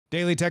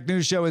Daily Tech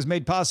News Show is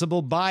made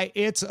possible by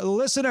its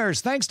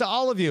listeners. Thanks to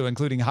all of you,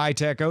 including High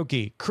Tech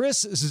Oki,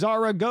 Chris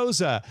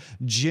Zaragoza,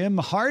 Jim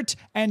Hart,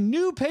 and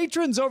new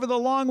patrons over the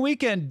long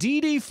weekend,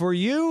 Dee For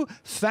You,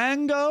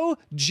 Fango,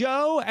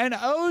 Joe, and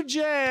OJ.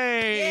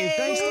 Yay!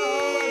 Thanks to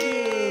all of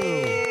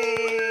you.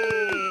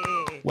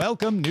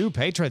 Welcome, new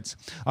patrons.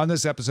 On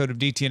this episode of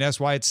DTNS,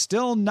 why it's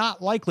still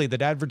not likely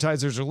that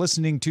advertisers are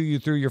listening to you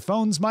through your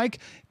phones, Mike.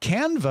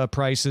 Canva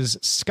prices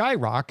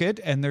skyrocket,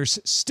 and there's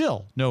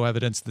still no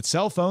evidence that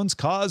cell phones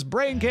cause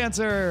brain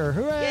cancer.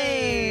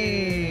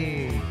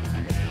 Hooray! Yay!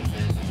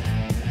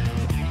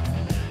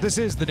 This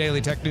is the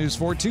Daily Tech News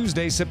for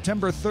Tuesday,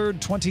 September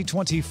 3rd,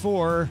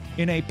 2024.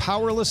 In a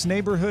powerless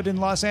neighborhood in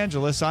Los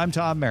Angeles, I'm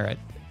Tom Merritt.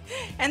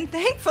 And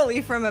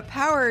thankfully, from a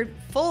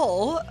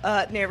powered-full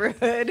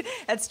neighborhood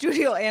at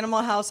Studio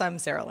Animal House, I'm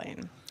Sarah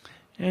Lane.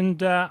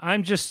 And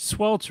I'm just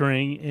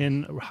sweltering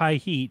in high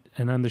heat,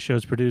 and I'm the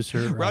show's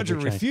producer. Roger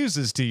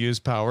refuses to use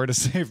power to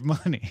save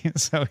money,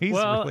 so he's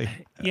really...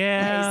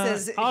 Yeah.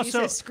 He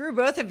says, screw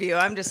both of you,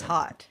 I'm just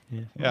hot.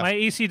 Yeah. My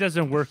AC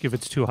doesn't work if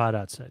it's too hot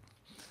outside.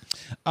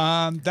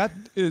 That's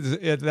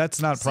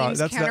not Seems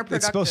counterproductive.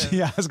 It's supposed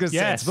to, I was going to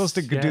say it's supposed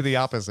to do the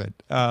opposite.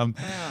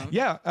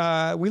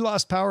 We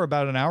lost power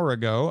about an hour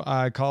ago.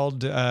 I called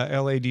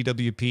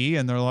LADWP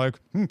and they're like,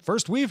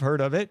 first we've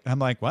heard of it. I'm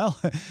like, well,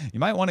 you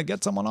might want to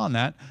get someone on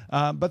that.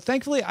 But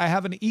thankfully I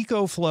have an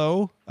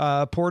EcoFlow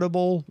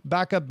portable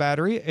backup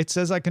battery. It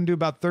says I can do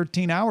about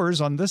 13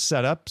 hours on this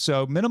setup.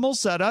 So minimal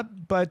setup,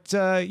 but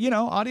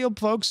audio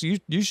folks,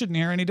 you shouldn't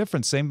hear any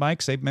difference. Same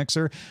mic, same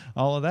mixer,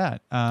 all of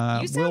that.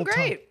 You sound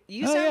great.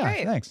 You sound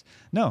great. Thanks.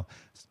 No,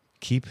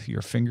 keep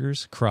your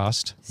fingers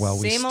crossed while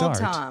we start.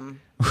 Same old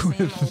Tom.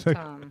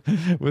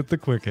 With the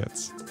quick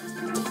hits.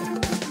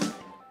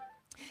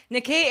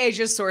 Nikkei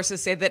Asia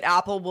sources say that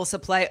Apple will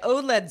supply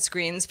OLED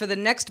screens for the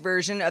next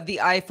version of the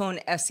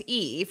iPhone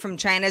SE from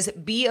China's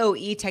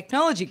BOE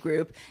Technology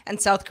Group and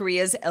South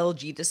Korea's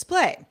LG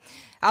Display.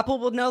 Apple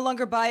will no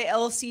longer buy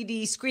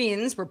LCD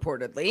screens,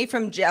 reportedly,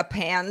 from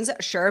Japan's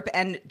Sharp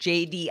and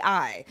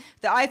JDI.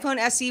 The iPhone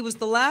SE was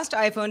the last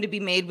iPhone to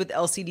be made with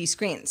LCD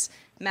screens.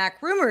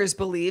 Mac Rumors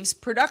believes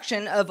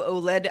production of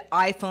OLED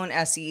iPhone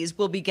SEs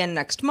will begin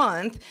next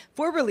month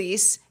for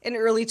release in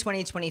early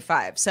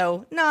 2025.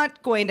 So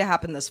not going to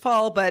happen this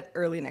fall, but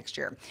early next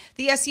year.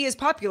 The SE is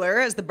popular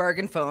as the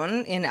bargain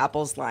phone in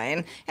Apple's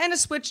line, and a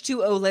switch to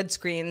OLED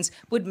screens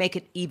would make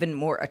it even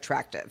more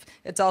attractive.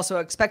 It's also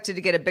expected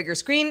to get a bigger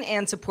screen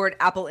and support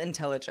Apple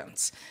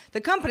Intelligence.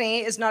 The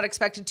company is not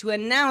expected to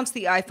announce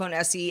the iPhone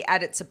SE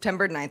at its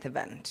September 9th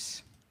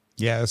event.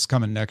 Yeah, it's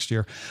coming next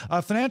year.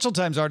 A Financial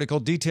Times article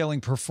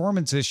detailing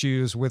performance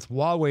issues with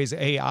Huawei's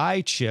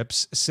AI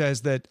chips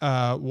says that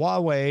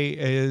Huawei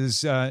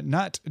is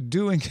not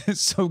doing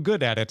so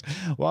good at it.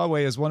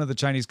 Huawei is one of the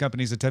Chinese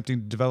companies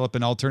attempting to develop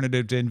an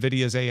alternative to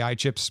NVIDIA's AI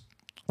chips,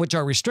 which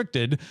are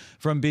restricted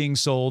from being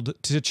sold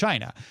to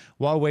China.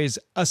 Huawei's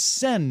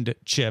Ascend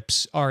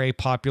chips are a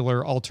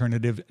popular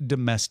alternative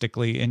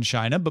domestically in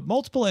China, but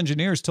multiple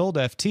engineers told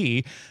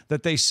FT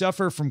that they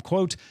suffer from,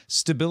 quote,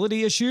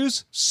 stability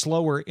issues,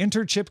 slower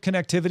interchip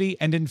connectivity,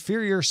 and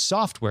inferior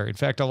software. In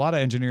fact, a lot of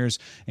engineers,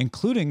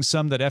 including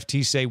some that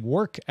FT say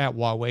work at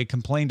Huawei,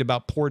 complained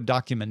about poor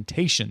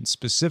documentation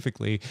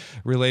specifically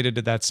related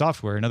to that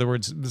software. In other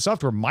words, the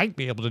software might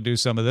be able to do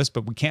some of this,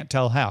 but we can't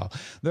tell how.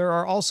 There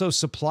are also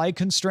supply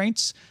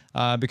constraints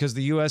because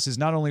the U.S. is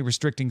not only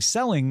restricting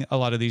selling a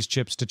lot of these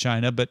chips to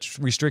China, but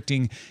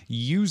restricting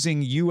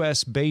using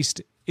U.S.-based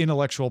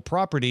intellectual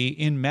property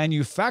in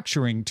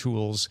manufacturing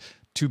tools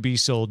to be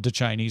sold to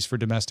Chinese for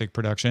domestic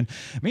production.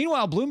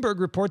 Meanwhile, Bloomberg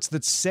reports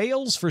that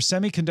sales for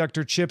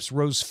semiconductor chips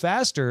rose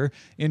faster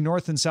in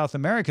North and South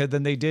America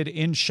than they did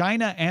in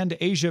China and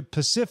Asia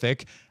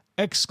Pacific,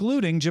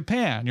 excluding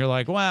Japan. You're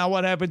like, wow,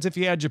 what happens if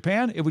you had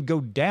Japan? It would go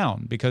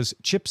down because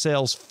chip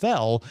sales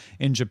fell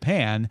in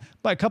Japan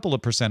by a couple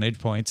of percentage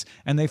points,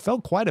 and they fell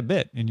quite a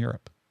bit in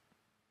Europe.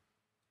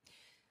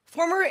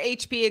 Former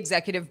HP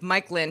executive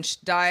Mike Lynch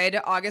died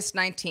August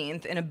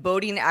 19th in a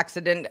boating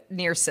accident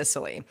near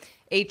Sicily.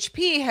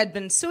 HP had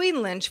been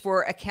suing Lynch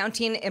for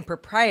accounting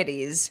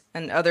improprieties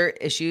and other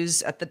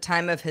issues at the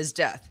time of his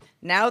death.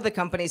 Now the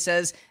company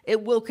says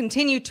it will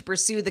continue to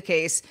pursue the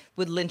case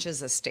with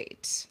Lynch's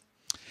estate.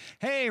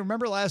 Hey,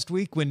 remember last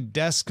week when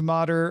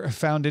DeskModder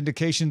found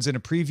indications in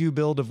a preview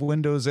build of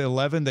Windows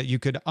 11 that you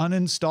could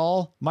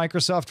uninstall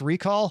Microsoft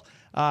Recall?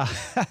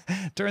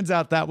 Turns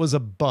out that was a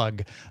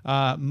bug.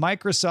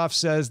 Microsoft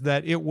says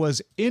that it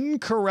was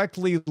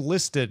incorrectly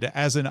listed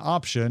as an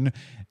option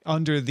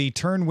under the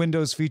Turn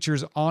Windows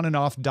Features On and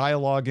Off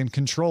dialog and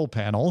control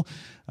panel.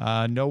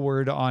 No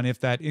word on if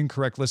that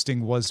incorrect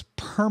listing was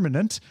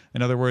permanent.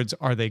 In other words,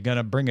 are they going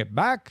to bring it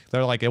back?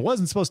 They're like, it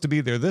wasn't supposed to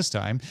be there this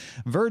time.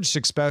 Verge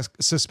suspects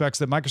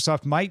that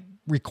Microsoft might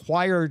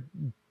require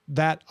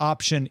that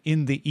option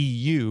in the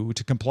EU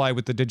to comply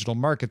with the Digital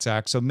Markets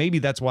Act. So maybe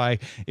that's why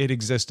it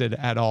existed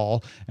at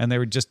all. And they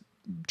were just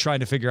trying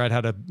to figure out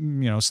how to,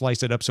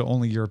 slice it up so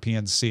only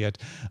Europeans see it.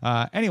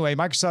 Anyway,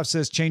 Microsoft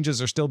says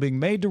changes are still being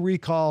made to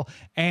recall,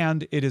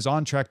 and it is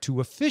on track to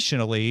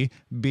officially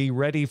be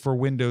ready for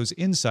Windows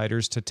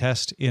insiders to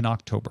test in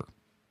October.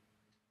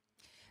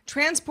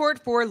 Transport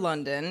for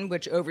London,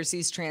 which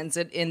oversees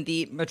transit in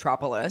the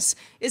metropolis,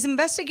 is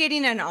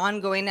investigating an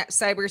ongoing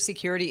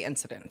cybersecurity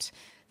incident.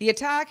 The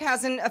attack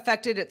hasn't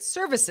affected its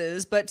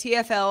services, but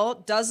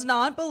TfL does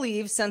not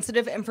believe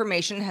sensitive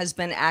information has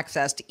been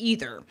accessed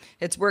either.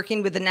 It's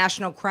working with the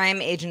National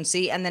Crime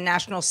Agency and the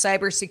National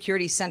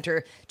Cybersecurity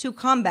Center to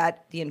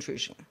combat the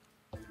intrusion.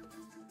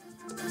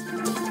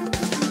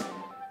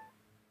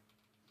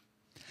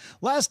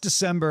 Last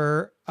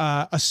December,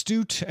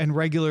 astute and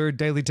regular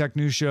Daily Tech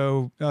News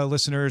Show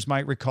listeners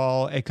might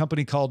recall a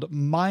company called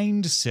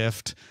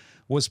MindSift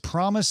was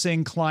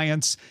promising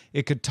clients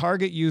it could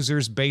target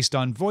users based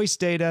on voice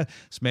data.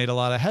 It's made a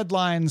lot of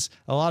headlines.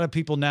 A lot of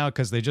people now,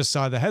 because they just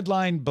saw the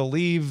headline,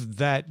 believe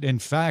that, in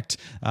fact,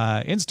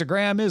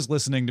 Instagram is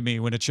listening to me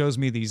when it shows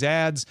me these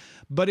ads.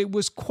 But it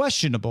was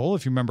questionable,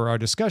 if you remember our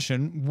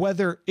discussion,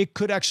 whether it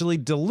could actually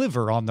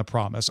deliver on the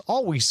promise.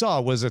 All we saw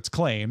was its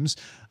claims.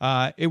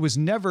 It was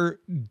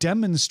never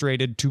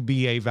demonstrated to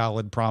be a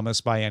valid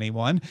promise by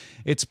anyone.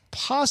 It's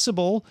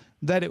possible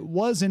that it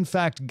was, in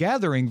fact,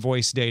 gathering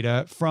voice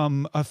data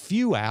from a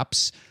few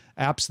apps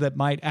that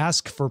might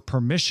ask for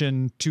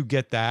permission to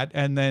get that,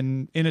 and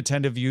then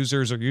inattentive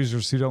users or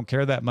users who don't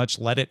care that much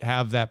let it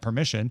have that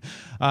permission.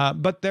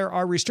 But there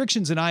are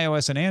restrictions in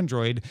iOS and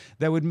Android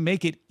that would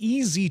make it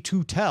easy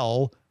to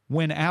tell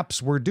when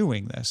apps were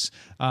doing this.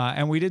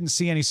 And we didn't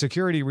see any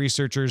security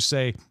researchers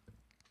say,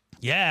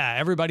 yeah,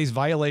 everybody's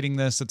violating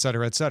this, et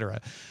cetera, et cetera.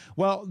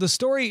 Well, the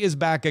story is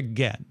back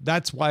again.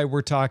 That's why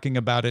we're talking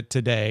about it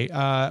today.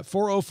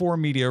 404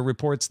 Media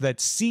reports that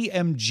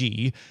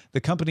CMG, the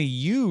company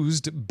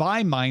used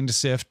by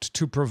MindSift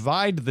to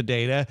provide the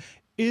data,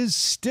 is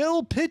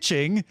still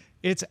pitching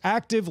its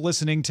active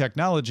listening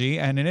technology,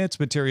 and in its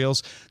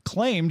materials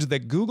claimed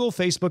that Google,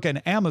 Facebook,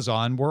 and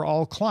Amazon were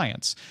all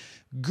clients.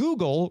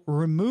 Google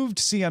removed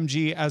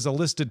CMG as a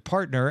listed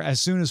partner as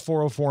soon as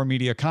 404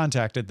 Media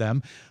contacted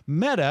them.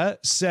 Meta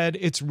said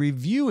it's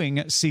reviewing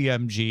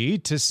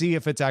CMG to see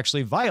if it's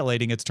actually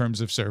violating its terms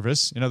of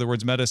service. In other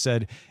words, Meta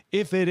said,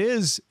 if it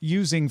is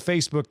using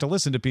Facebook to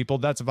listen to people,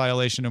 that's a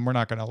violation and we're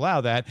not going to allow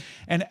that.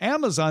 And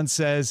Amazon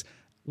says,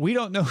 we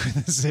don't know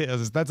who this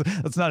is.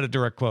 That's not a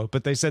direct quote,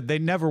 but they said they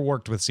never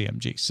worked with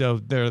CMG. So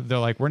they're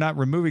like, we're not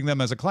removing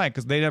them as a client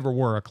because they never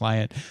were a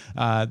client.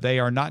 They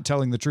are not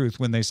telling the truth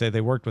when they say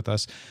they worked with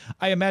us.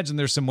 I imagine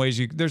there's some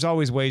ways there's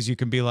always ways you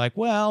can be like,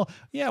 well,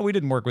 yeah, we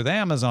didn't work with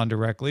Amazon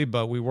directly,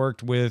 but we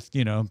worked with,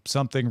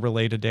 something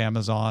related to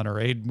Amazon,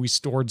 or we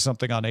stored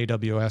something on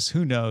AWS.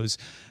 Who knows?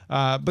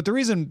 But the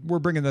reason we're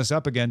bringing this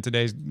up again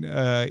today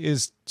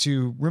is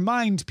to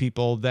remind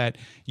people that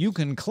you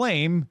can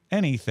claim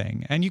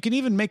anything, and you can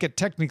even make it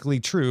technically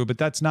true, but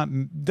that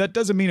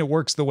doesn't mean it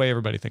works the way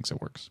everybody thinks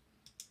it works.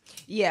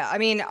 Yeah, I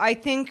mean, I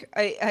think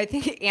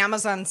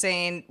Amazon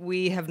saying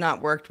we have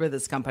not worked with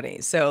this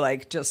company, so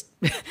just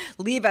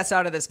leave us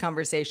out of this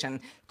conversation.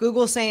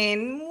 Google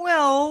saying,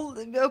 well,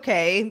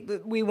 okay,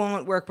 we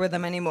won't work with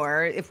them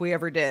anymore if we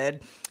ever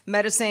did.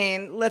 Meta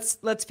saying,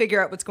 let's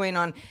figure out what's going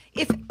on.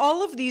 If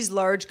all of these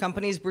large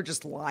companies were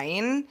just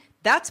lying,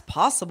 that's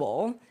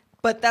possible,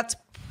 but that's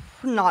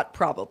not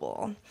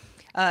probable.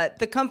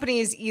 The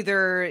companies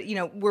either,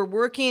 were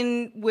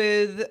working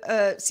with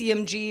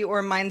CMG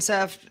or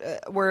MindSift,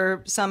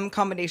 or some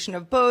combination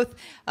of both,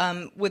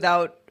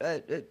 without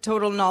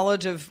total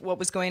knowledge of what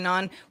was going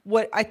on.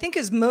 What I think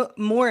is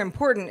more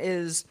important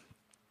is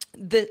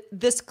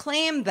this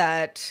claim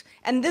that,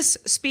 and this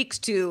speaks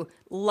to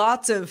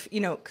lots of,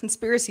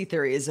 conspiracy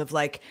theories of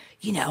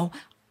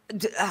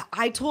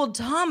I told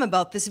Tom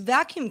about this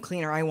vacuum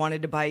cleaner I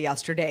wanted to buy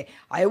yesterday.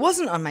 I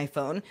wasn't on my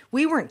phone.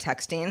 We weren't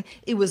texting.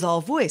 It was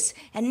all voice.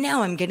 And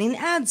now I'm getting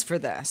ads for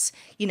this.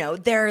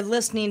 They're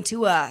listening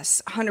to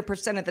us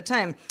 100% of the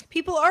time.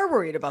 People are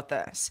worried about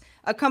this.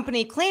 A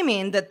company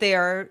claiming that they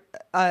are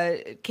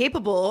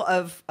capable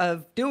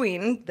of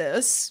doing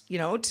this,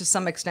 to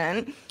some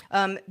extent,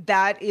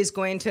 that is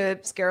going to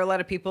scare a lot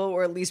of people,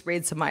 or at least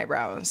raise some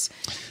eyebrows.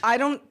 I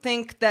don't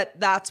think that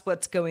that's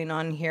what's going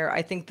on here.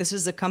 I think this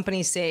is a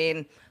company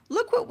saying,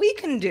 look what we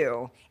can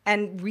do.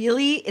 And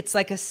really, it's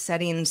like a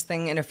settings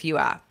thing in a few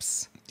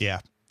apps. Yeah.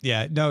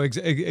 Yeah, no,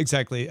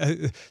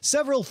 exactly.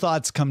 Several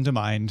thoughts come to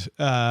mind.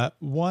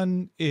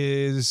 One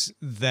is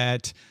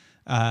that,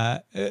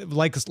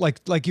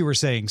 like you were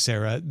saying,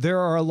 Sarah, there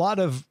are a lot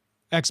of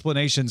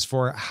explanations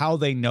for how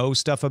they know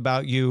stuff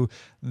about you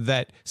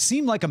that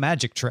seem like a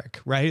magic trick,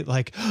 right?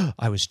 Like,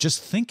 I was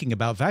just thinking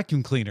about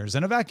vacuum cleaners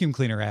and a vacuum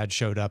cleaner ad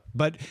showed up.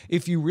 But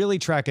if you really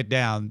track it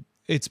down,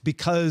 it's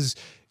because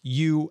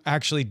you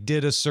actually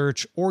did a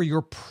search, or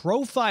your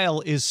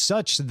profile is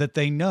such that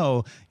they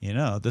know,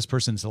 this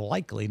person's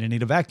likely to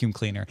need a vacuum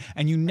cleaner.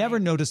 And you never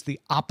notice the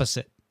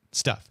opposite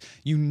stuff.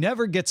 You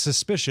never get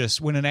suspicious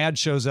when an ad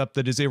shows up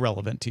that is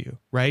irrelevant to you,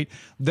 right?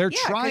 They're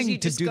trying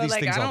to do these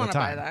things all the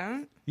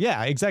time.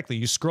 Yeah, exactly.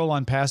 You scroll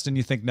on past and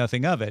you think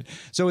nothing of it.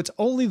 So it's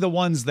only the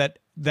ones that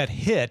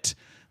hit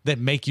that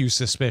make you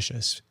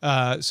suspicious.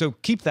 So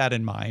keep that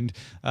in mind.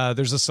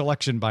 There's a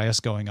selection bias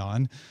going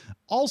on.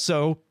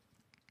 Also,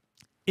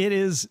 it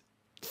is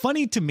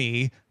funny to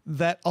me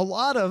that a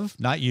lot of,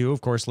 not you, of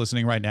course,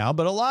 listening right now,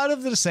 but a lot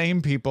of the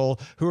same people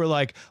who are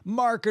like,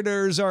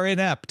 marketers are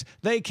inept.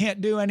 They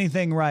can't do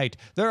anything right.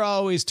 They're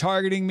always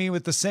targeting me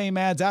with the same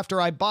ads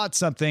after I bought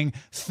something,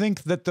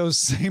 think that those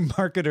same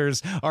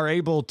marketers are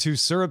able to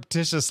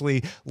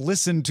surreptitiously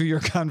listen to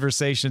your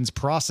conversations,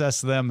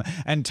 process them,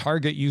 and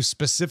target you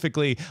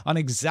specifically on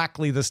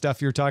exactly the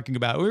stuff you're talking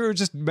about. We were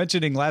just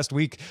mentioning last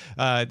week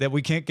that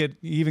we can't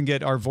even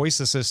get our voice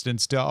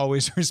assistants to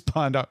always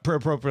respond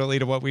appropriately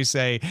to what we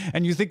say.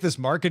 And you think this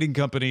marketing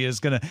company is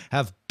going to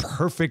have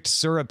perfect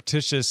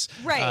surreptitious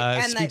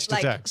and speech to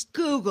text.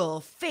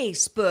 Google,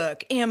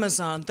 Facebook,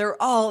 Amazon,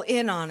 they're all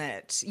in on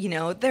it.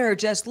 They're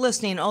just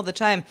listening all the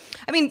time.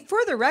 I mean, for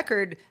the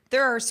record,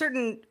 there are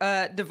certain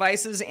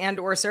devices and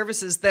or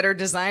services that are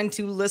designed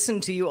to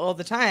listen to you all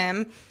the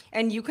time,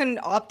 and you can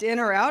opt in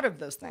or out of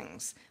those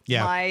things.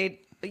 Yeah.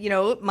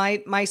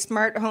 My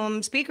smart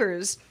home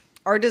speakers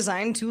are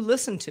designed to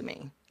listen to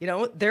me.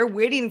 They're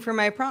waiting for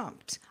my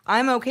prompt.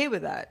 I'm okay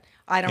with that.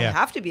 I don't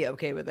have to be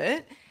okay with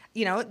it.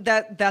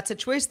 That's a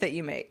choice that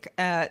you make.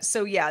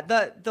 So yeah,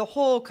 the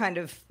whole kind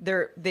of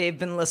they've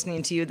been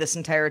listening to you this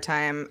entire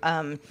time.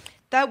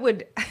 That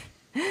would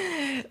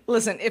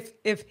listen,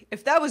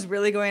 if that was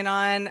really going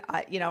on,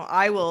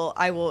 I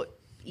will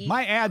eat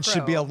my ads crow.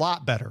 should be a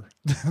lot better.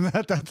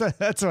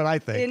 That's what I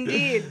think.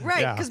 Indeed.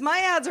 Right. Because my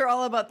ads are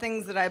all about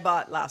things that I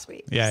bought last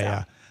week.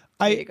 Yeah.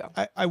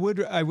 I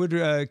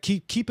would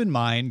keep in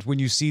mind when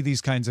you see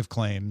these kinds of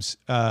claims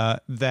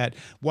that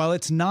while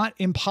it's not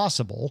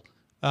impossible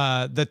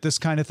that this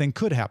kind of thing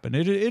could happen,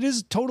 it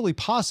is totally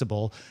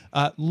possible.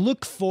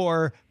 Look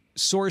for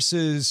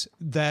sources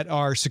that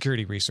are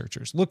security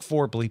researchers. Look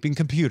for Bleeping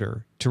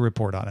Computer to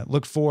report on it.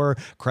 Look for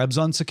Krebs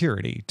on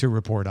Security to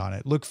report on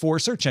it. Look for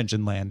Search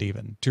Engine Land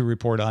even to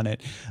report on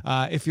it.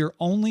 If you're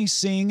only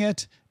seeing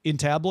it in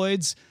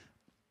tabloids,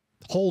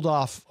 hold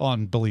off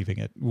on believing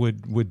it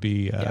would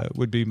be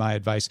my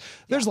advice.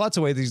 There's lots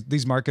of ways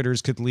these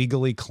marketers could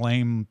legally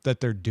claim that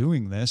they're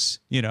doing this.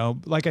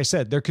 Like I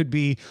said, there could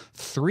be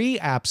 3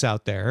 apps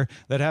out there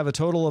that have a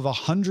total of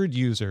 100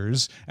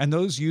 users, and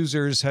those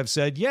users have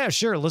said, yeah,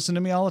 sure, listen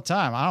to me all the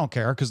time. I don't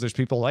care, because there's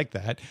people like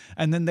that.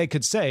 And then they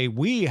could say,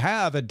 we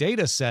have a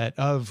data set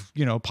of,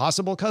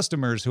 possible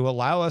customers who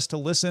allow us to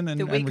listen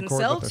and record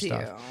what their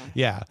stuff.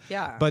 Yeah.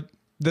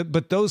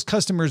 But those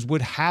customers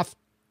would have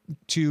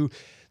to.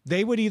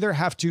 They would either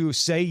have to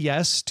say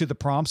yes to the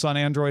prompts on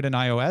Android and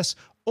iOS,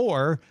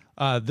 or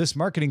this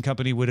marketing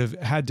company would have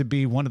had to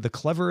be one of the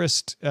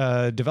cleverest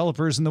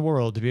developers in the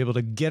world to be able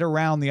to get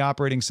around the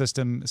operating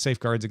system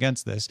safeguards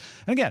against this.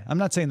 And again, I'm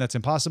not saying that's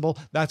impossible.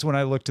 That's when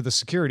I look to the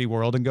security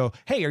world and go,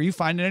 hey, are you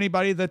finding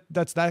anybody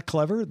that's that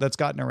clever that's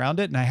gotten around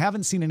it? And I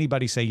haven't seen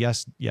anybody say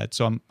yes yet,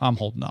 so I'm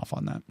holding off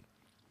on that.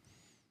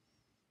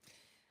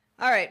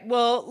 All right.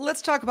 Well,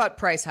 let's talk about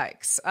price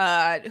hikes.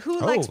 Who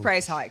likes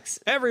price hikes?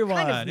 Everyone.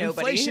 Kind of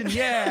nobody. Inflation,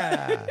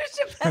 yeah.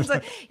 It depends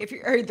on if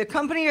you're the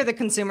company or the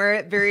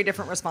consumer. Very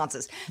different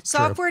responses.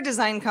 Software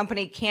design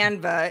company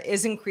Canva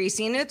is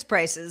increasing its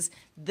prices.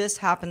 This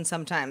happens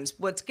sometimes.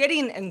 What's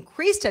getting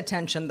increased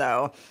attention,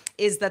 though,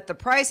 is that the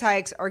price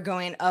hikes are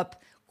going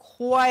up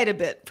quite a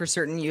bit for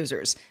certain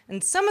users.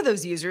 And some of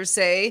those users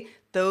say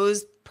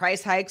those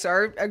price hikes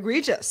are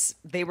egregious.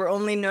 They were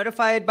only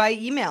notified by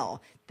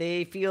email.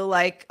 They feel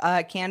like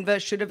Canva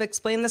should have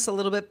explained this a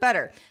little bit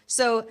better.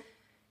 So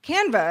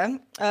Canva,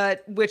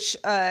 which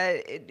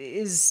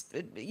is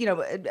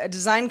a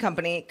design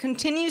company,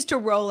 continues to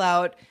roll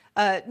out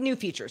new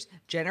features,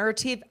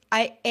 generative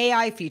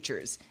AI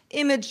features,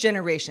 image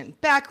generation,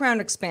 background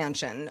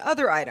expansion,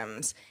 other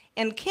items.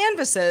 And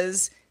Canva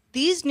says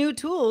these new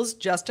tools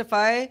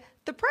justify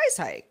the price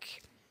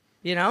hike.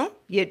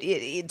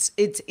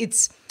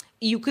 It's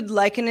you could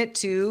liken it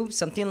to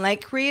something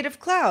like Creative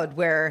Cloud,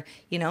 where,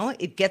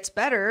 it gets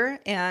better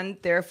and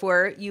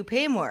therefore you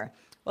pay more.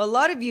 Well, a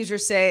lot of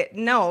users say,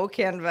 no,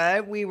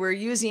 Canva, we were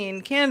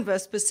using Canva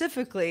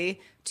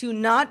specifically to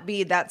not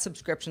be that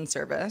subscription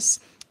service.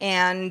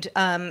 And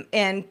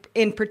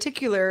in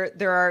particular,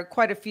 there are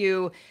quite a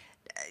few,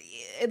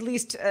 at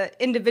least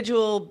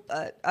individual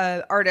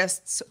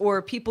artists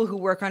or people who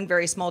work on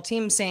very small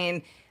teams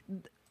saying,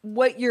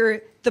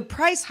 the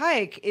price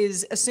hike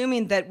is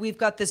assuming that we've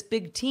got this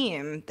big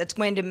team that's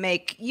going to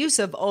make use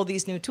of all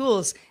these new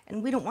tools,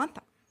 and we don't want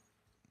them.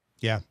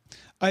 Yeah.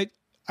 I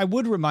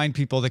would remind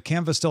people that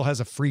Canva still has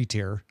a free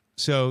tier.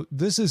 So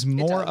this is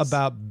more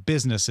about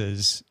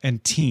businesses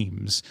and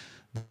teams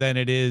than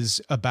it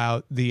is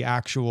about the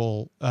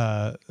actual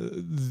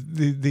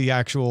the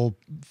actual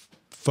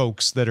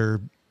folks that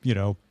are,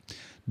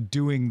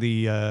 doing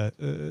the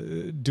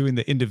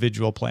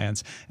individual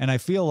plans. And I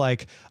feel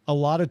like a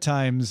lot of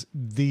times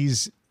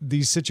these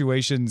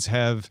situations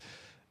have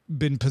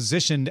been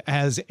positioned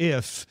as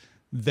if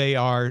they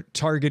are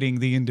targeting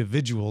the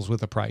individuals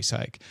with a price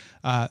hike.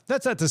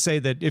 That's not to say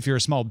that if you're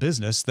a small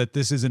business that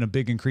this isn't a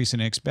big increase in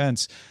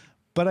expense,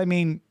 but I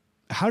mean,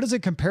 how does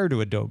it compare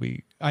to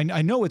Adobe?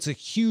 I know it's a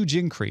huge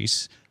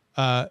increase.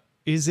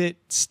 Is it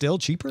still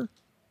cheaper?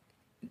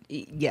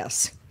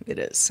 Yes, it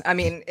is. I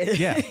mean,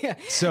 yeah.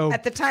 So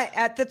at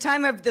the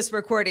time of this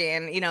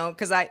recording, you know,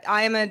 because I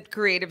am a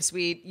Creative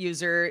Suite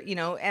user, you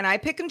know, and I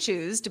pick and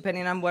choose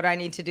depending on what I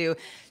need to do.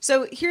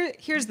 So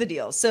here's the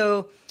deal.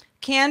 So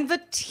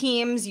Canva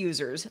Teams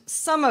users,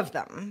 some of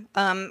them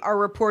are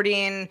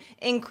reporting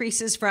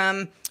increases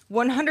from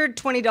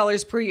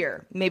 $120 per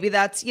year. Maybe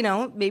that's, you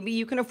know, maybe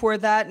you can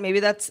afford that. Maybe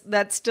that's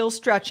still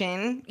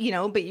stretching, you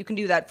know, but you can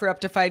do that for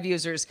up to 5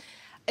 users,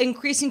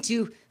 increasing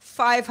to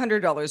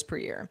 $500 per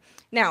year.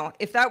 Now,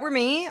 if that were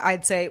me,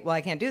 I'd say, well,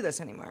 I can't do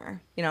this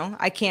anymore. You know,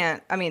 I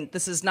can't. I mean,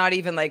 this is not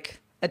even like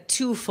a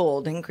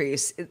twofold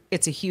increase.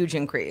 It's a huge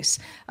increase.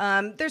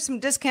 There's some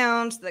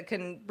discounts that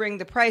can bring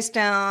the price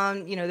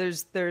down. You know,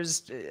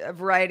 there's a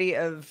variety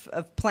of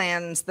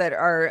plans that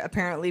are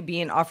apparently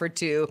being offered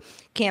to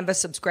Canva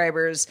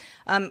subscribers.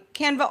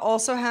 Canva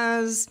also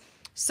has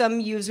some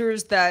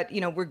users that,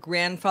 you know, were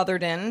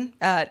grandfathered in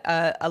at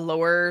a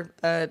lower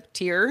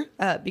tier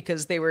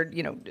because they were,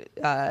 you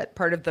know,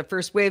 part of the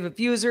first wave of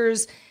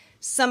users.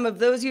 Some of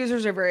those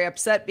users are very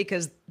upset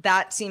because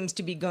that seems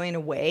to be going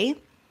away.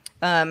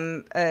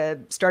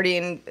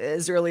 Starting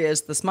as early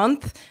as this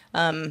month,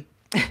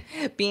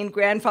 being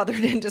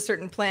grandfathered into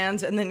certain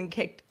plans and then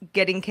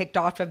getting kicked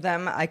off of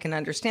them. I can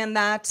understand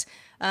that.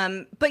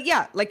 But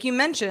yeah, like you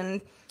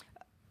mentioned,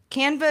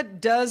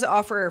 Canva does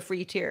offer a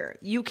free tier.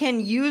 You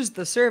can use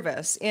the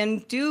service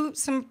and do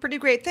some pretty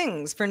great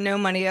things for no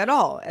money at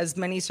all, as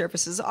many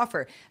services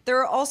offer. There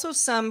are also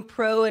some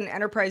pro and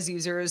enterprise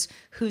users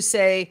who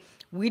say,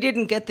 we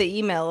didn't get the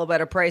email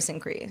about a price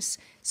increase.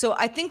 So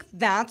I think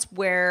that's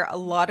where a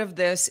lot of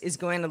this is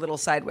going a little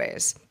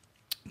sideways.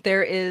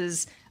 There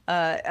is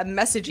a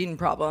messaging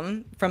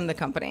problem from the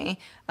company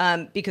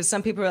because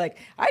some people are like,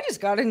 I just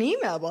got an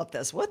email about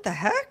this. What the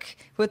heck?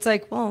 Well, it's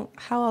like, well,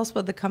 how else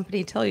would the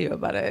company tell you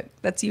about it?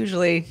 That's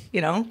usually, you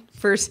know,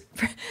 first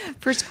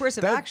course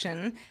of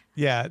action.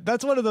 Yeah,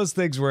 that's one of those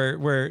things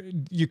where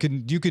you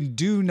can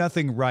do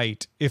nothing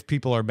right if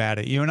people are mad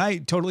at you. And I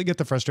totally get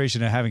the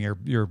frustration of having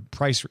your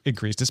price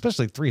increased,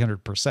 especially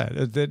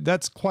 300%.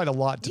 That's quite a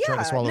lot to try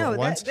to swallow at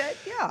once.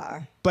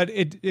 Yeah. But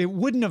it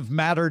wouldn't have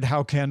mattered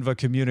how Canva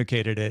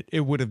communicated it.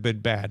 It would have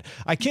been bad.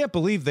 I can't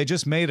believe they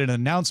just made an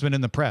announcement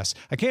in the press.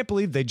 I can't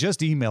believe they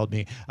just emailed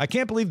me. I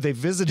can't believe they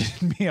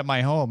visited me at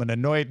my home and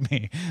annoyed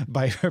me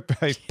by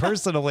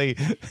personally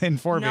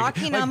informing.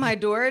 Knocking on my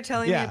door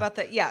telling me about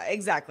that. Yeah,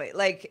 exactly.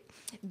 Like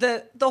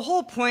the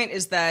whole point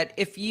is that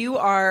if you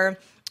are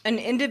an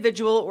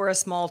individual or a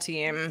small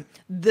team,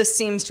 this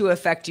seems to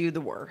affect you the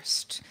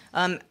worst.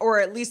 Or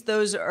at least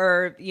those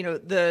are, you know,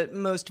 the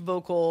most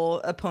vocal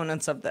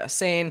opponents of this,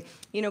 saying,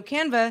 you know,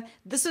 Canva,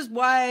 this is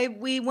why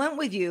we went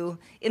with you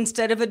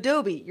instead of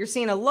Adobe. You're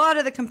seeing a lot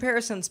of the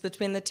comparisons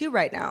between the two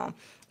right now.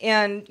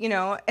 And, you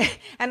know,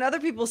 and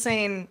other people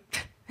saying,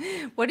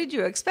 what did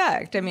you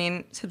expect? I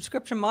mean,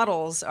 subscription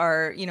models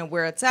are, you know,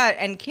 where it's at.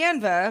 And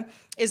Canva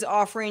is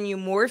offering you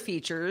more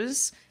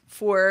features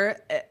for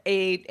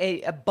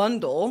a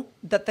bundle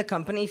that the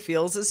company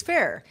feels is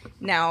fair.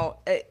 Now,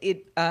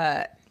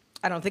 I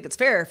don't think it's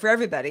fair for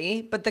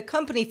everybody, but the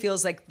company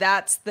feels like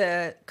that's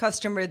the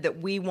customer that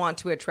we want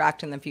to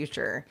attract in the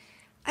future.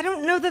 I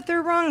don't know that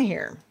they're wrong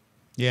here.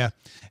 Yeah,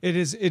 it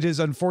is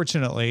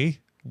unfortunately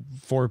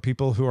for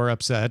people who are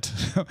upset,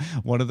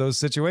 one of those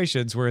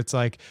situations where it's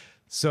like,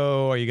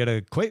 so are you going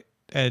to quit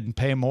and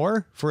pay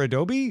more for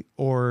Adobe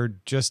or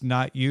just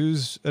not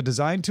use a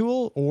design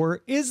tool? Or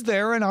is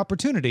there an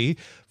opportunity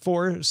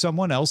for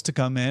someone else to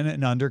come in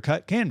and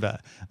undercut Canva?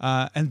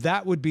 And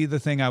that would be the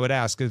thing I would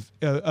ask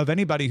of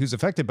anybody who's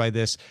affected by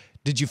this.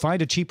 Did you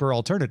find a cheaper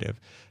alternative?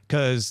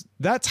 Because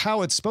that's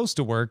how it's supposed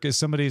to work, is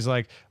somebody's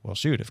like, well,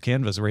 shoot, if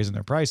Canva's raising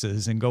their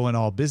prices and going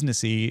all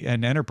businessy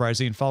and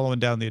enterprisey and following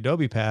down the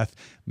Adobe path,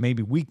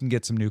 maybe we can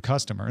get some new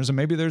customers. And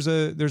maybe there's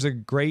a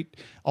great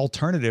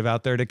alternative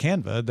out there to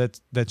Canva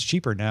that's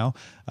cheaper now.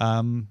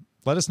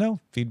 Let us know.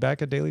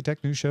 Feedback at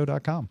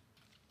dailytechnewsshow.com.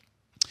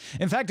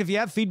 In fact, if you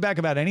have feedback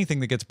about anything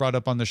that gets brought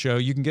up on the show,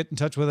 you can get in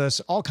touch with us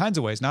all kinds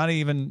of ways, not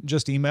even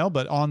just email,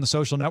 but on the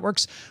social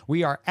networks.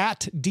 We are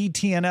at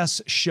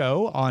DTNS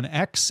Show on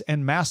X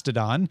and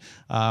Mastodon.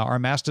 Our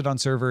Mastodon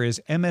server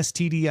is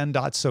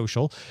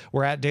mstdn.social.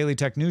 We're at Daily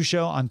Tech News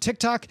Show on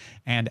TikTok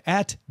and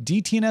at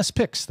DTNS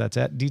Pix. That's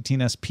at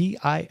DTNS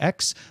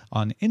PIX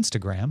on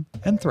Instagram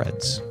and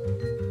Threads.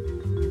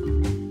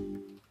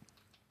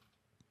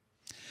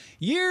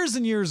 Years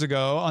and years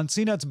ago on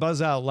CNET's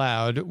Buzz Out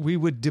Loud, we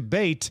would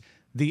debate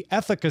the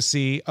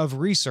efficacy of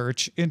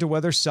research into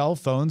whether cell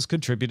phones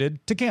contributed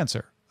to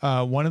cancer.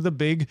 One of the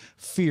big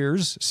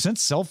fears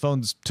since cell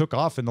phones took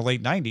off in the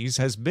late 90s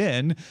has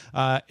been,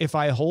 if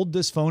I hold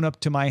this phone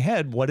up to my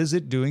head, what is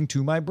it doing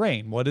to my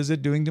brain? What is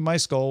it doing to my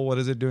skull? What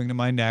is it doing to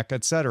my neck,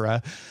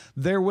 etc.?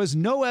 There was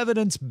no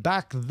evidence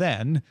back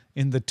then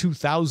in the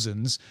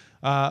 2000s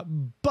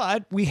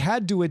But we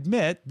had to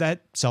admit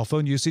that cell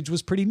phone usage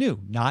was pretty new.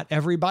 Not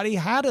everybody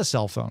had a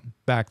cell phone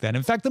back then.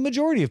 In fact, the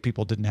majority of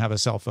people didn't have a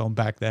cell phone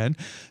back then.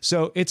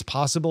 So it's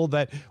possible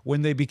that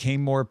when they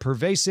became more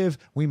pervasive,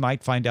 we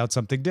might find out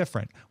something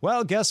different.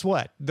 Well, guess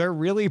what? They're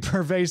really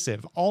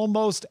pervasive.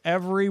 Almost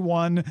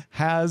everyone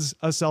has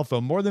a cell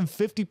phone. More than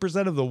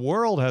 50% of the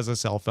world has a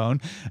cell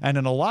phone. And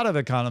in a lot of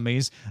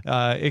economies,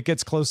 it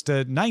gets close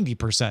to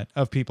 90%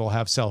 of people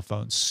have cell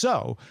phones.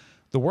 So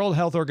the World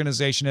Health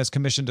Organization has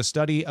commissioned a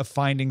study of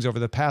findings over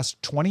the past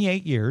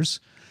 28 years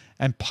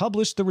and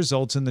published the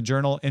results in the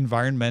journal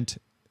Environment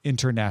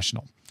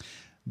International.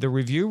 The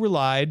review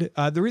relied,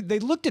 they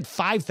looked at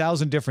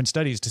 5,000 different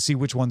studies to see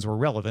which ones were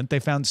relevant. They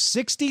found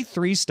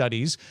 63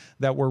 studies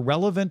that were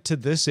relevant to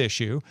this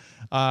issue.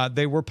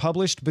 They were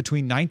published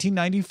between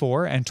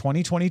 1994 and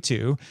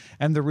 2022,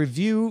 and the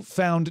review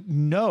found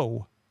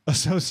no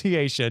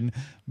association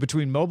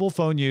between mobile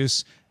phone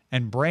use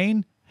and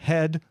brain,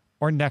 head,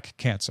 or neck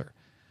cancer.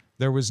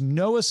 There was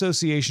no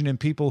association in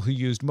people who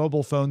used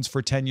mobile phones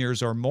for 10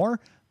 years or more.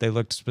 They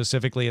looked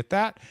specifically at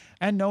that,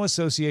 and no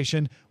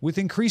association with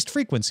increased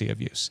frequency of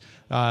use.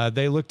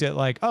 They looked at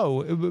like,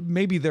 oh,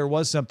 maybe there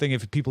was something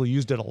if people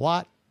used it a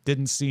lot,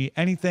 didn't see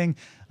anything.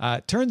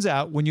 Turns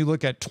out when you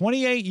look at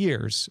 28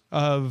 years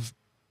of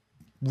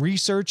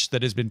research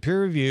that has been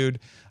peer-reviewed,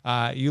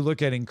 you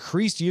look at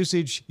increased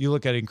usage, you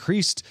look at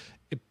increased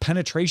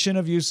penetration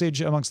of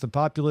usage amongst the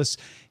populace,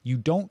 you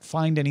don't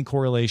find any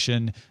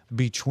correlation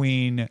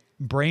between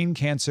brain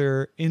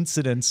cancer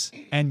incidence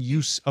and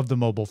use of the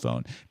mobile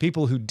phone.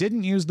 People who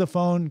didn't use the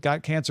phone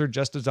got cancer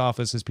just as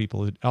often as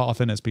people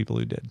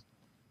who did.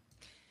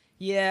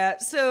 Yeah,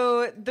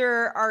 so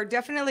there are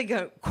definitely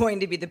going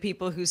to be the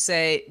people who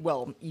say,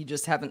 well, you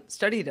just haven't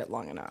studied it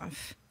long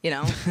enough. You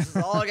know, this is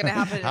all going to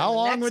happen. How in the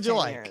long next would you 10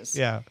 like? Years.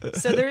 Yeah.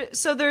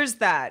 So there's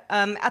that.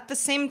 At the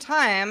same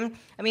time,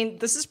 I mean,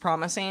 this is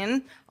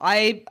promising.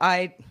 I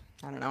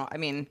don't know. I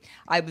mean,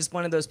 I was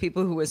one of those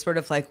people who was sort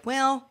of like,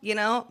 well, you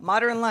know,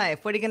 modern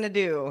life, what are you going to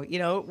do? You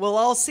know, we'll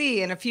all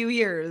see in a few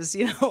years,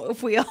 you know,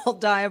 if we all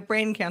die of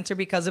brain cancer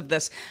because of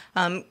this.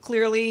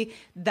 Clearly,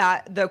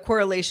 that the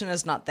correlation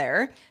is not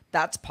there.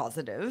 That's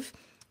positive.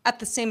 At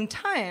the same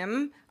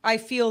time, I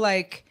feel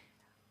like,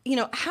 you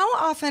know, how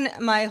often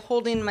am I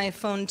holding my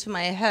phone to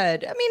my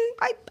head? I mean,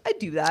 I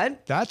do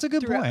that. That's a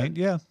good point.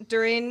 Yeah.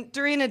 During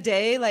a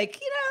day, like,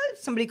 you know, if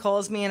somebody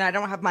calls me and I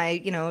don't have my,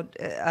 you know,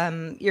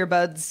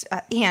 earbuds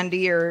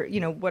handy or,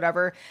 you know,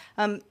 whatever,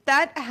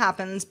 that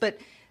happens. But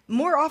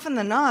more often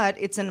than not,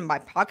 it's in my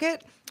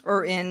pocket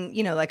or in,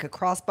 you know, like a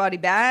crossbody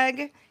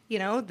bag, you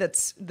know,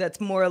 that's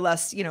more or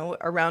less, you know,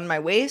 around my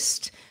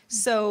waist.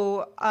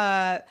 So,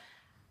 I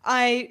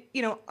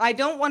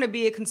don't want to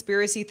be a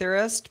conspiracy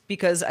theorist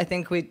because I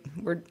think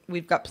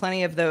we've got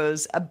plenty of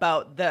those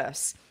about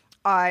this.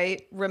 I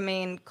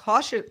remain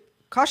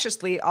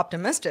cautiously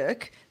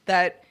optimistic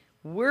that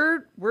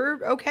we're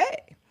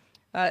okay.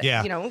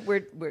 Yeah. You know,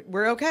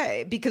 we're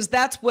okay because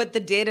that's what the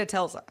data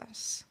tells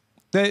us.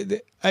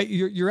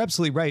 You're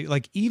absolutely right.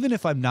 Like, even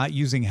if I'm not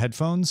using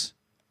headphones,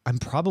 I'm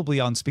probably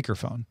on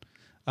speakerphone.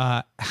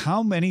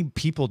 How many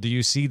people do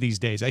you see these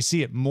days? I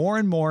see it more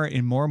and more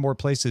in more and more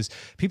places.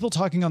 People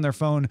talking on their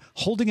phone,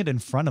 holding it in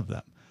front of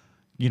them,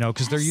 you know,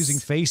 because they're using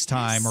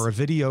FaceTime or a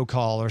video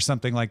call or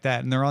something like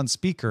that, and they're on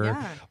speaker,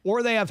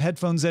 or they have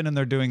headphones in and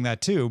they're doing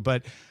that too.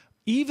 But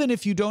even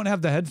if you don't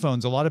have the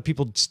headphones, a lot of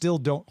people still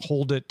don't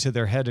hold it to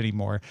their head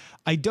anymore.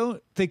 I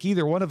don't think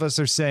either one of us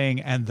are saying,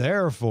 and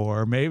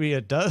therefore maybe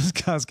it does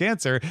cause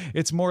cancer.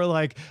 It's more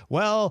like,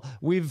 well,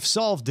 we've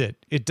solved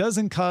it. It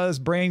doesn't cause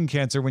brain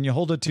cancer when you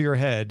hold it to your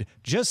head,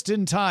 just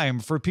in time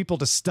for people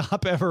to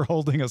stop ever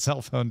holding a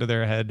cell phone to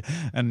their head,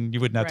 and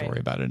you wouldn't have to worry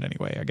about it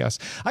anyway, I guess.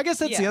 I guess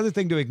that's the other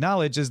thing to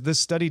acknowledge is this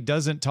study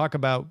doesn't talk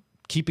about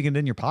keeping it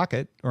in your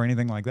pocket or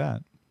anything like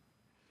that.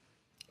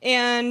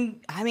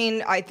 And I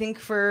mean, I think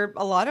for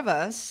a lot of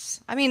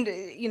us, I mean,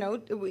 you know,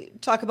 we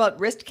talk about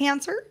wrist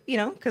cancer, you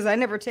know, because I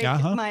never take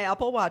my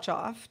Apple Watch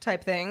off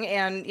type thing.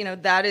 And, you know,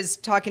 that is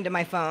talking to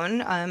my phone.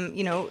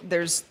 You know,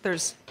 there's,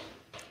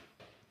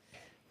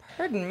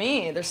 pardon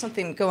me, there's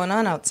something going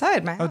on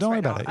outside my house. Oh, don't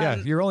worry right about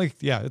it.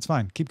 Yeah, it's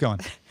fine. Keep going.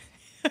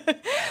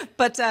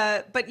 But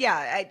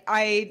yeah,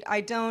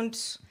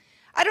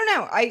 I don't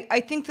know.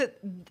 I think that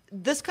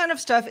this kind of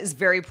stuff is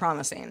very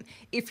promising.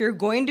 If you're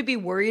going to be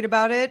worried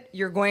about it,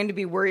 you're going to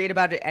be worried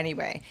about it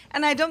anyway.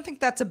 And I don't think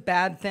that's a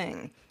bad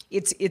thing.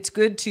 It's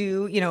good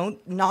to, you know,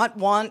 not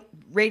want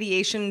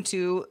radiation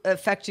to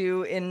affect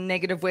you in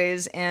negative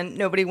ways, and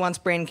nobody wants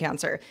brain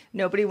cancer.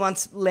 Nobody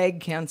wants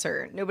leg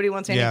cancer. Nobody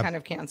wants any kind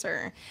of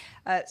cancer.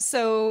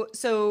 So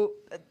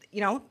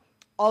you know,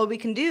 all we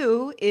can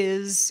do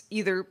is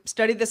either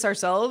study this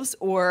ourselves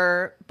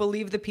or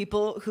believe the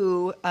people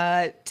who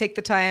take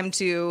the time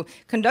to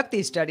conduct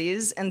these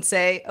studies and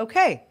say,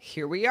 okay,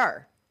 here we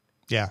are.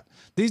 Yeah,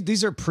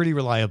 these are pretty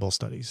reliable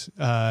studies.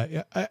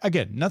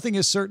 Again, nothing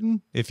is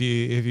certain if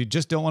you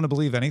just don't want to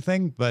believe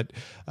anything. But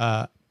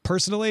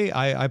personally,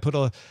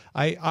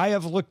 I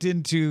have looked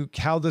into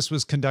how this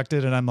was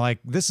conducted, and I'm like,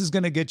 this is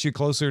going to get you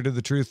closer to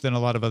the truth than a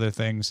lot of other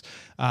things.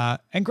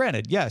 And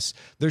granted, yes,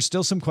 there's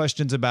still some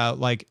questions about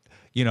like,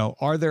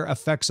 are there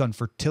effects on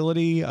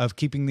fertility of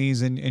keeping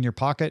these in your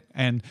pocket?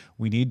 And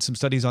we need some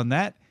studies on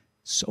that.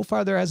 So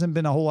far, there hasn't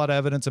been a whole lot of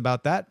evidence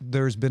about that.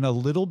 There's been a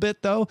little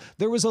bit, though.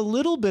 There was a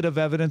little bit of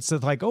evidence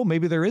that like, oh,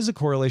 maybe there is a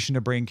correlation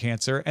to brain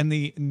cancer. And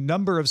the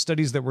number of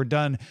studies that were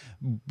done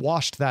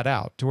washed that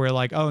out to where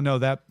like, oh, no,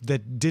 that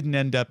didn't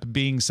end up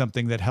being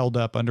something that held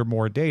up under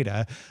more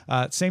data.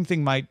 Same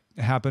thing might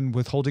happen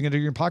with holding it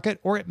in your pocket,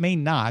 or it may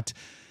not.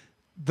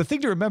 The thing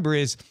to remember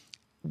is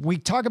we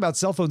talk about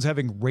cell phones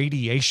having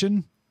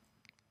radiation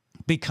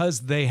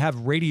because they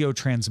have radio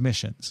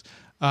transmissions.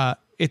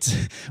 It's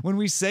when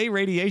we say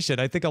radiation,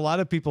 I think a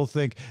lot of people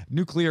think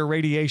nuclear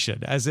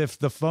radiation as if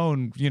the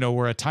phone,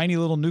 were a tiny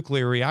little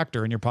nuclear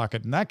reactor in your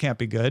pocket, and that can't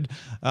be good.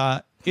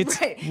 It's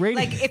right.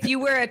 Like if you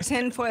wear a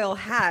tinfoil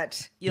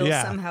hat, you'll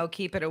somehow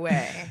keep it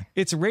away.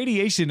 It's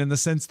radiation in the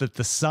sense that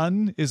the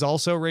sun is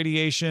also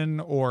radiation,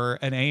 or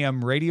an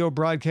AM radio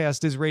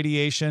broadcast is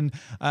radiation.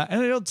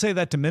 And I don't say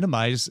that to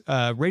minimize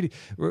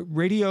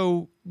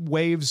radio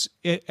waves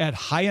at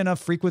high enough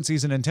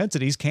frequencies and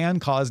intensities can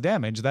cause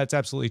damage. That's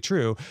absolutely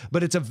true,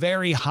 but it's a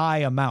very high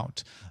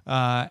amount.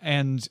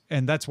 And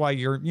that's why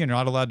you're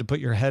not allowed to put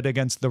your head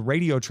against the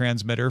radio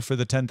transmitter for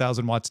the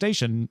 10,000 watt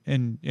station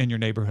in your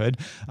neighborhood.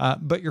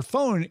 But your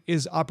phone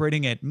is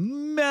operating at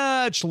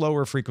much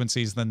lower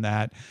frequencies than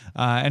that.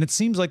 And it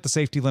seems like the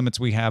safety limits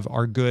we have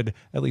are good,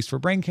 at least for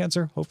brain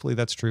cancer. Hopefully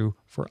that's true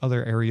for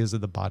other areas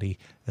of the body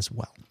as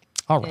well.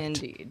 All right.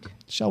 Indeed.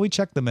 Shall we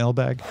check the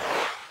mailbag?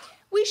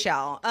 We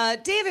shall.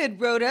 David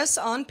wrote us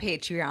on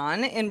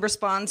Patreon in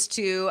response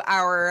to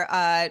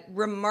our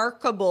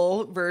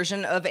remarkable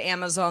version of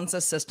Amazon's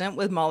Assistant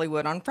with Molly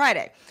Wood on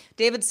Friday.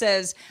 David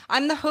says,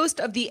 I'm the host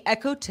of the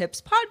Echo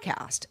Tips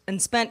podcast and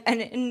spent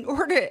an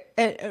inordinate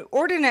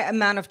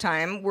amount of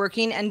time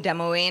working and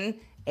demoing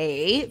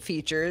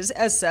features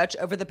as such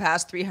over the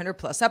past 300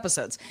 plus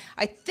episodes.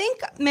 I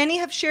think many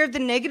have shared the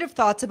negative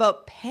thoughts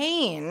about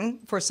paying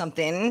for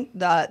something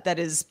that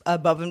is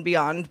above and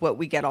beyond what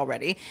we get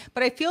already.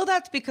 But I feel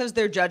that's because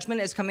their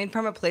judgment is coming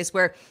from a place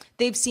where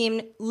they've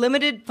seen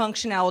limited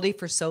functionality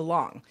for so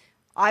long.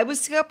 I was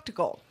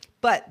skeptical,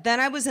 but then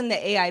I was in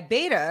the AI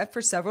beta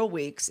for several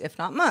weeks, if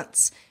not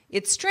months.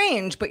 It's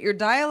strange, but your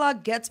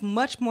dialogue gets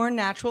much more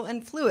natural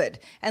and fluid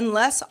and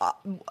less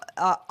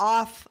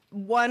off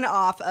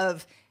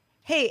of,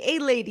 hey,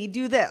 lady,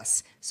 do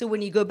this. So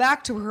when you go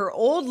back to her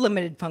old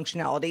limited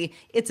functionality,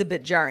 it's a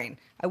bit jarring.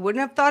 I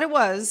wouldn't have thought it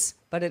was,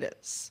 but it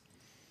is.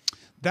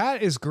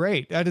 That is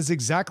great. That is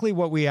exactly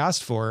what we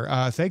asked for.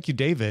 Thank you,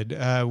 David,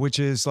 which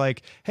is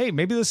like, hey,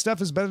 maybe this stuff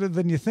is better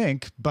than you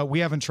think, but we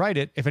haven't tried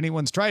it. If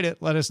anyone's tried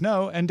it, let us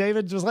know. And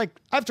David was like,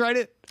 I've tried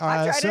it.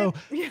 I've tried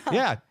it.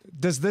 Yeah.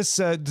 Does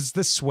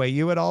this sway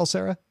you at all,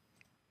 Sarah?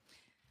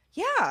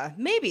 Yeah,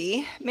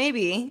 maybe.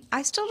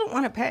 I still don't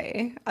want to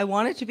pay. I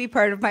want it to be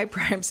part of my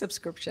Prime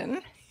subscription.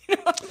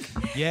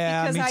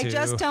 Yeah, because me too. I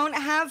just don't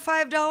have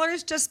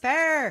 $5 to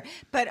spare.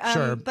 But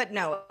sure. But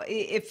no,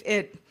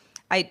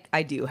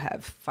 I do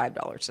have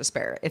 $5 to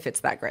spare if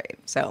it's that great.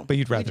 So, but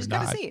you'd rather just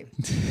not. Gotta see.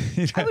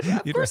 Of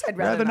course, I'd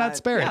rather not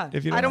spare it.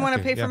 If you I don't want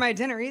to pay yeah. for my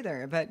dinner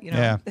either. But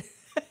yeah,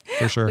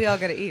 for sure, we all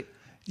got to eat.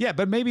 Yeah,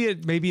 but maybe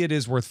it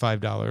is worth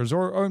 $5,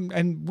 or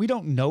and we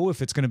don't know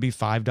if it's going to be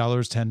 $5,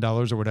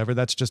 $10, or whatever.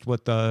 That's just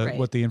what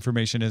the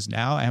information is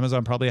now.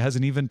 Amazon probably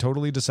hasn't even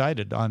totally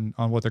decided on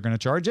what they're going to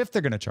charge, if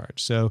they're going to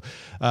charge. So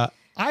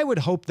I would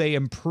hope they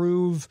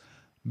improve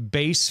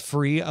base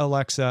free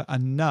Alexa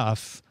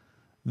enough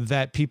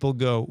that people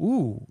go,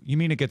 ooh, you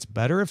mean it gets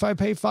better if I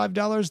pay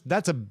 $5?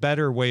 That's a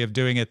better way of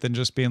doing it than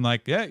just being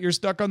like, yeah, you're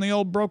stuck on the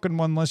old broken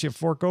one unless you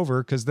fork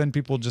over, because then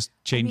people just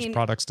change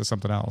products to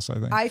something else, I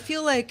think. I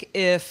feel like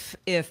if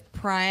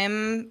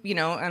Prime,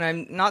 and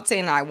I'm not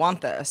saying I want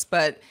this,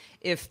 but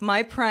if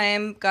my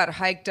Prime got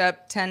hiked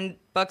up $10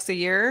 a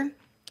year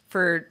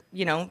for,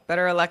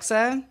 better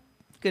Alexa,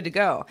 good to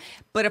go.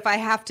 But if I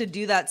have to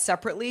do that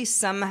separately,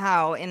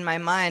 somehow in my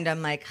mind,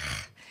 I'm like,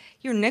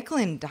 you're nickel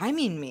and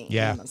diming me,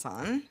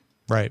 Amazon.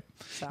 Right.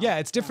 So, yeah,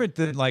 it's different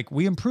than like,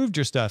 we improved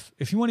your stuff.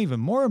 If you want even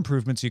more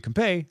improvements you can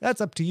pay,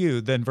 that's up to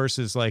you, then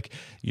versus like,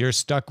 you're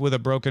stuck with a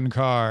broken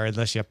car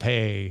unless you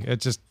pay.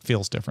 It just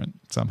feels different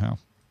somehow.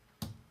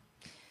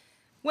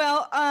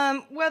 Well,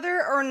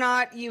 whether or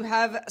not you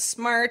have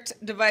smart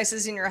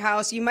devices in your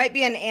house, you might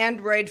be an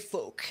Android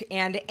folk,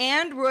 and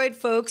Android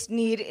folks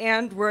need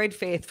Android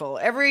faithful.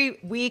 Every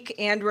week,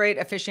 Android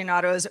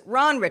aficionados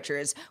Ron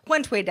Richards,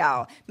 Wentway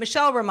Dow,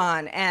 Michelle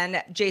Rahman,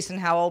 and Jason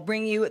Howell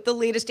bring you the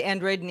latest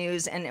Android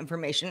news and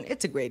information.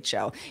 It's a great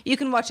show. You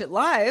can watch it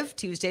live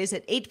Tuesdays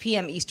at 8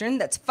 p.m. Eastern,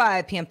 that's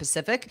 5 p.m.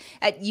 Pacific,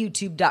 at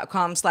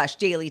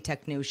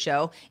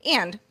youtube.com/dailytechnewsshow,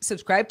 and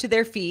subscribe to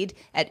their feed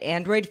at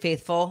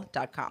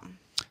androidfaithful.com.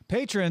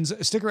 Patrons,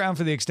 stick around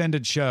for the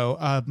extended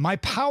show. My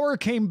power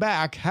came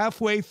back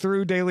halfway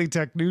through Daily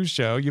Tech News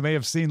Show. You may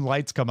have seen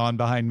lights come on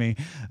behind me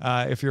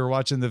if you're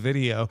watching the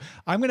video.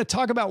 I'm going to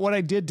talk about what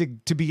I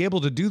did to be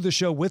able to do the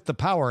show with the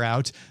power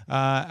out.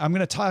 I'm going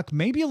to talk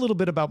maybe a little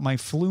bit about my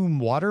Flume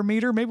water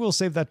meter. Maybe we'll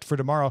save that for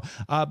tomorrow.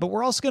 But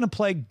we're also going to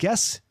play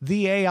Guess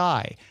the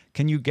AI.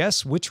 Can you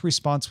guess which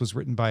response was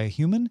written by a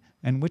human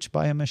and which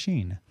by a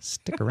machine?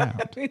 Stick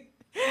around.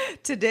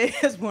 Today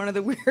is one of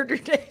the weirder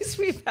days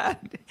we've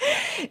had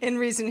in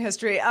recent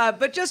history.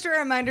 But just a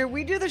reminder,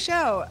 we do the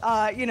show,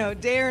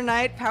 day or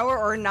night, power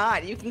or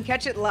not. You can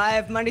catch it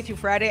live Monday through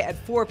Friday at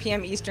 4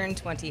 p.m. Eastern,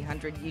 2000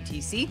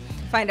 UTC.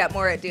 Find out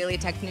more at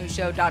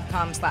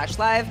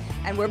dailytechnewsshow.com/live.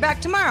 And we're back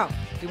tomorrow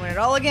doing it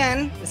all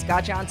again with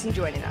Scott Johnson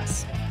joining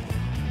us.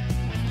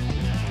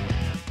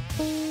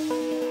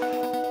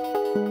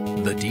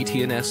 The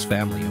DTNS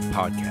family of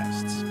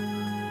podcasts,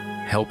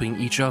 helping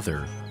each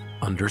other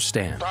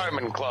understand.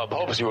 Diamond Club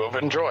hopes you have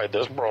enjoyed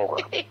this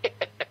program.